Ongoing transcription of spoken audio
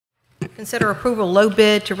Consider approval low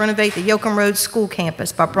bid to renovate the Yoakum Road School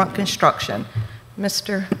Campus by Brunt Construction.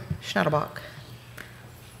 Mr. Schnattelbach.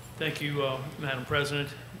 Thank you, Madam President.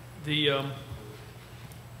 The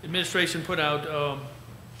administration put out a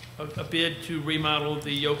bid to remodel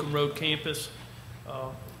the Yoakum Road campus,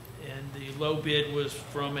 and the low bid was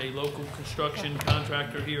from a local construction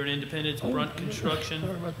contractor here in Independence, Brunt Construction.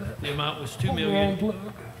 The amount was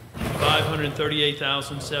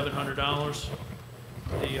 $2,538,700.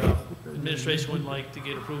 The administration would like to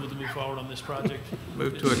get approval to move forward on this project.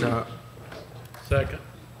 Move to adopt. Second.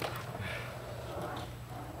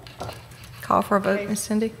 Call for a vote, Ms.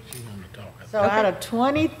 Cindy. So out of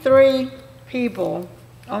 23 people,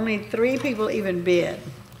 only 3 people even bid.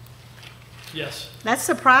 Yes. That's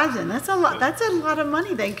surprising. That's a lot. That's a lot of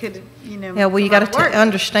money they could, you know. Yeah, well, you got to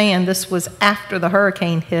understand, this was after the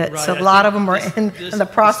hurricane hit, so a lot of them are in the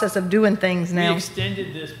process of doing things now. We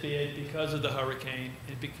extended this bid because of the hurricane.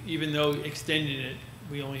 Even though extending it,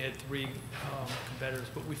 we only had 3 competitors.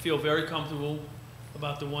 But we feel very comfortable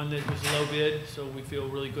about the one that was low bid, so we feel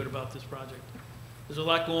really good about this project. There's a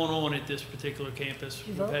lot going on at this particular campus.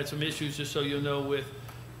 We've had some issues, just so you'll know, with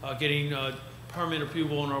getting permit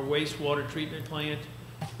approval on our wastewater treatment plant.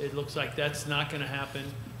 It looks like that's not going to happen,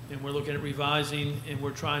 and we're looking at revising, and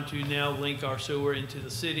we're trying to now link our sewer into the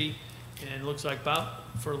city, and it looks like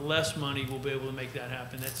about for less money we'll be able to make that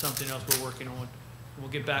happen. That's something else we're working on. We'll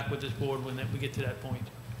get back with this board when we get to that point.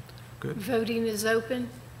 Good. Voting is open.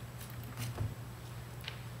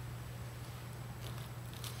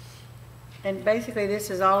 And basically, this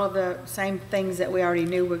is all of the same things that we already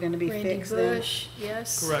knew were going to be fixed. Randy Bush,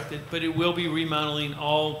 yes. Correct, but it will be remodeling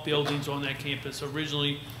all buildings on that campus.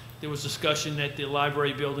 Originally, there was discussion that the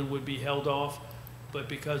library building would be held off, but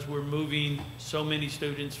because we're moving so many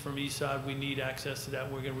students from East Side, we need access to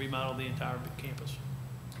that. We're going to remodel the entire campus.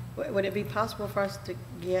 Would it be possible for us to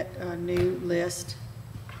get a new list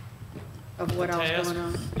of what else going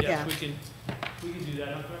on? Yes, Yeah. we can do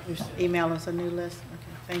that. Just email us a new list.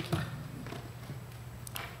 Okay, thank you.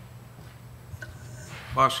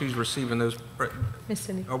 While she's receiving those, Ms.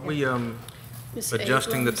 Cindy. are we Ms.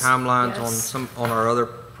 adjusting the Abrams, timelines yes. on our other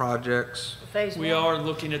projects? We are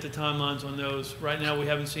looking at the timelines on those. Right now, we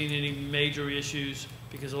haven't seen any major issues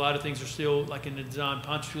because a lot of things are still like in the design.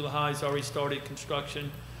 Ponchatoula High's already started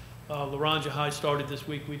construction. Laranja High started this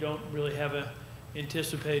week. We don't really have a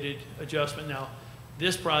anticipated adjustment now.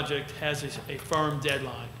 This project has a firm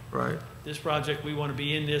deadline. Right. This project, we want to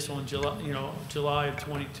be in this on July of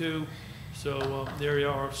 22. So there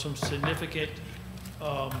are some significant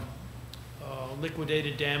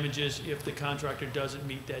liquidated damages if the contractor doesn't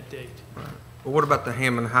meet that date. Right. Well, what about the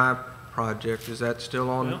Hammond High project? Is that still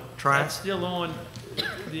on track? That's still on.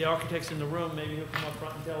 The architect's in the room. Maybe he'll come up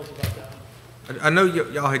front and tell us about that one. I know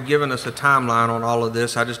y'all had given us a timeline on all of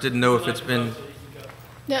this. I just didn't know if it's been.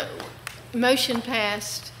 No, motion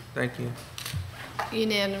passed Thank you.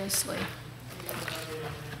 unanimously.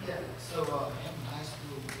 Yeah, so Hammond High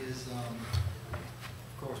School is,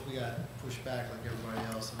 of course, we got pushed back like everybody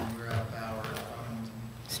else. I mean, we were out of power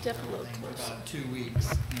Step a little for closer. about 2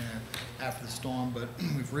 weeks, after the storm. But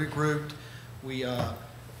we've regrouped. We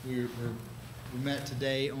met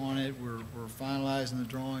today on it. We're finalizing the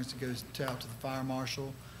drawings to go out to the fire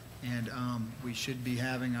marshal, and we should be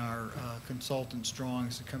having our consultant's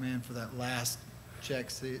drawings to come in for that last check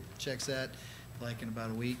set, like in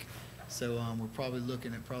about a week. So we're probably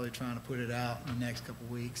looking at trying to put it out in the next couple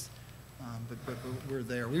of weeks. But we're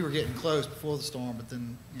there. We were getting close before the storm, but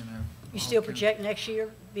then, You still project next year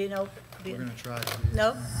being open? We're going to try to.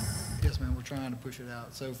 No? Yes, ma'am. We're trying to push it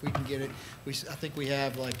out. So if we can get it, I think we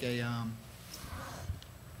have like a, I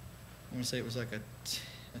want to say it was like a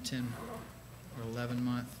 10 or 11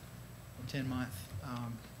 month, 10 month.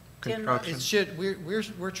 Construction. It should.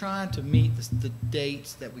 We're trying to meet the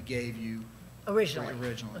dates that we gave you Originally?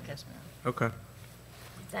 Originally. Okay. Yes, ma'am. Okay.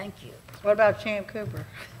 Thank you. What about Champ Cooper?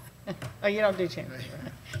 Oh, you don't do Champ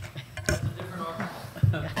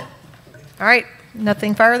Cooper. All right,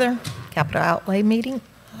 nothing further. Capital Outlay meeting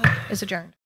is adjourned.